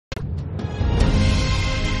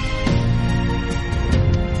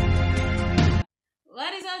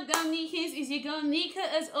Nicans, it's your girl Nica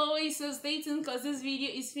as always, so stay tuned because this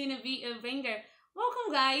video is gonna be a banger.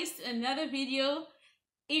 Welcome guys to another video.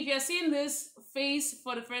 If you're seeing this face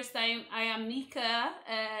for the first time, I am Nica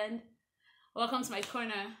and welcome to my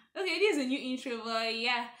corner. Okay, this is a new intro, but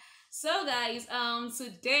yeah. So guys,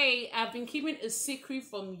 today I've been keeping a secret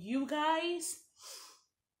from you guys.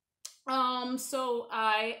 So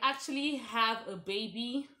I actually have a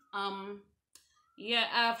baby. Yeah,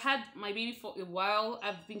 I've had my baby for a while.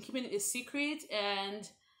 I've been keeping it a secret and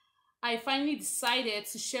I finally decided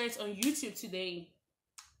to share it on YouTube today.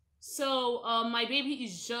 So my baby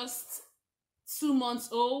is just 2 months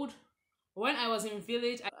old. When I was in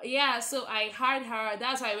village, so I hired her.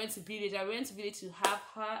 That's why I went to village. I went to village to have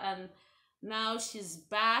her, and now she's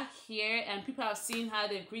back here and people have seen her,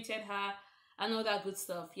 they've greeted her and all that good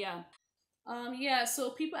stuff. So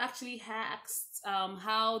people actually asked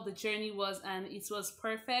how the journey was, and it was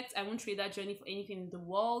perfect. I won't trade that journey for anything in the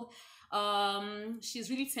world. She's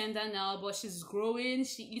really tender now, but she's growing.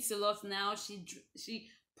 She eats a lot now. She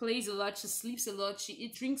plays a lot. She sleeps a lot. She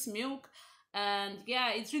drinks milk, and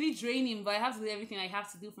yeah, it's really draining. But I have to do everything I have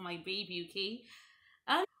to do for my baby. Okay,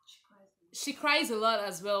 and she cries a lot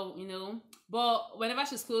as well, you know. But whenever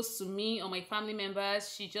she's close to me or my family members,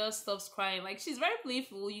 she just stops crying. Like, she's very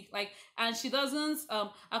playful, and she doesn't,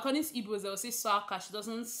 according to Igbos, they'll say Sc-nica. She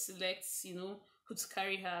doesn't select, you know, who to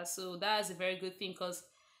carry her. So that's a very good thing because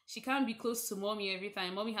she can't be close to mommy every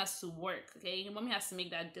time. Mommy has to work, okay? Mommy has to make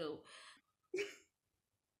that dough.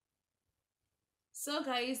 So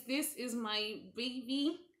guys, this is my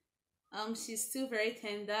baby. She's still very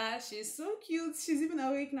tender. She's so cute. She's even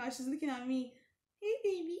awake now. She's looking at me. Hey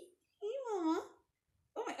baby. Hey mama.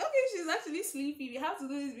 Oh my, okay, she's actually sleepy. We have to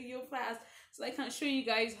do this video fast so I can show you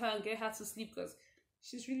guys her and get her to sleep because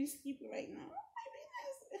she's really sleepy right now. Oh my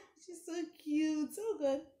goodness. She's so cute. So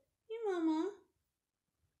good. Hey mama.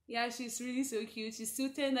 Yeah, she's really so cute. She's still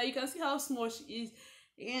tender. You can see how small she is.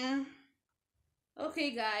 Yeah.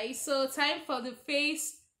 Okay guys, so time for the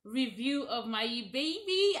face review of my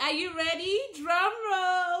baby. Are you ready? Drum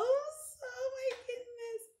rolls. Oh my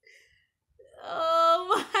goodness.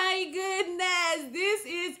 Oh my goodness. This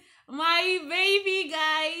is my baby,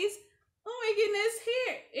 guys. Oh my goodness.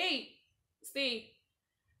 Here. Hey, stay.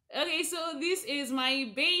 Okay, so this is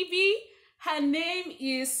my baby. Her name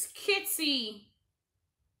is Kitty.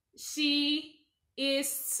 She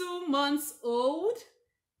is 2 months old.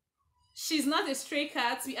 She's not a stray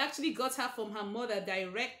cat. We actually got her from her mother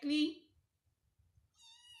directly.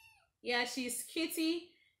 Yeah, she's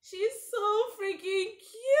Kitty. She's so freaking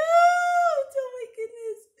cute. Oh my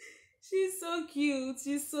goodness. She's so cute.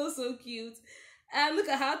 She's so cute. And look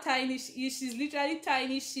at how tiny she is. She's literally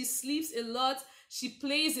tiny. She sleeps a lot. She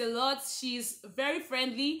plays a lot. She's very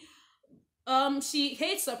friendly. She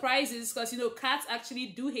hates surprises because, you know, cats actually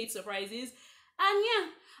do hate surprises. And yeah.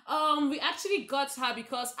 We actually got her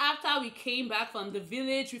because after we came back from the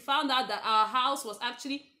village, we found out that our house was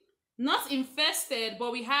actually not infested,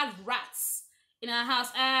 but we had rats in our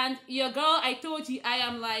house. And your girl, I told you, I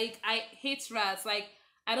hate rats. Like,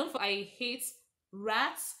 I hate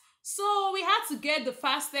rats. So we had to get the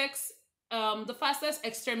fastest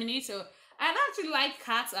exterminator. I actually like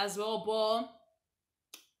cats as well, but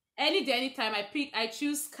any day, anytime I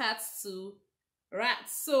choose cats to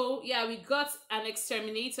rats. So yeah, we got an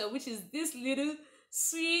exterminator, which is this little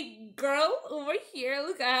sweet girl over here.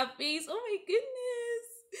 Look at her face. Oh my goodness.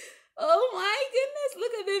 Oh my goodness.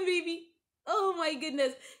 Look at them, baby. Oh my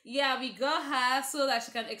goodness. Yeah, we got her so that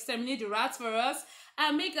she can exterminate the rats for us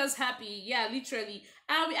and make us happy. Yeah, literally.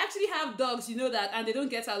 And we actually have dogs, you know that, and they don't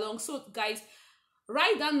get along. So guys,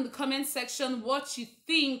 write down in the comment section what you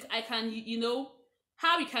think I can, you know,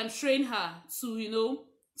 how we can train her to, you know,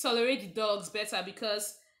 tolerate the dogs better,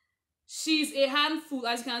 because she's a handful.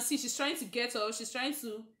 As you can see, she's trying to get up, she's trying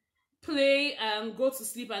to play and go to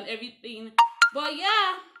sleep and everything. But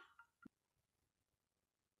yeah,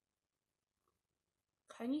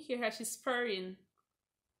 can you hear her? She's purring.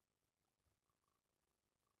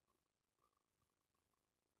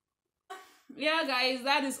 Yeah guys,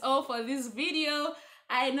 that is all for this video.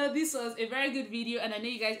 I know this was a very good video and I know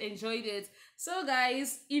you guys enjoyed it. So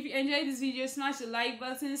guys, if you enjoyed this video, smash the like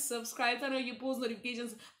button, subscribe, turn on your post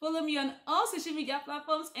notifications, follow me on all social media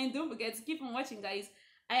platforms, and don't forget to keep on watching guys.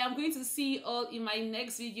 I am going to see you all in my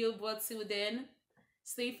next video, but till then,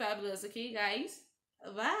 stay fabulous, okay guys?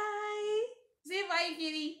 Bye! Say bye,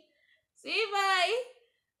 kitty! Say bye!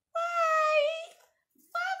 Bye!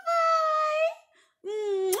 Bye-bye!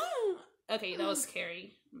 Okay, that was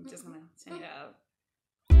scary. I'm just gonna turn it out.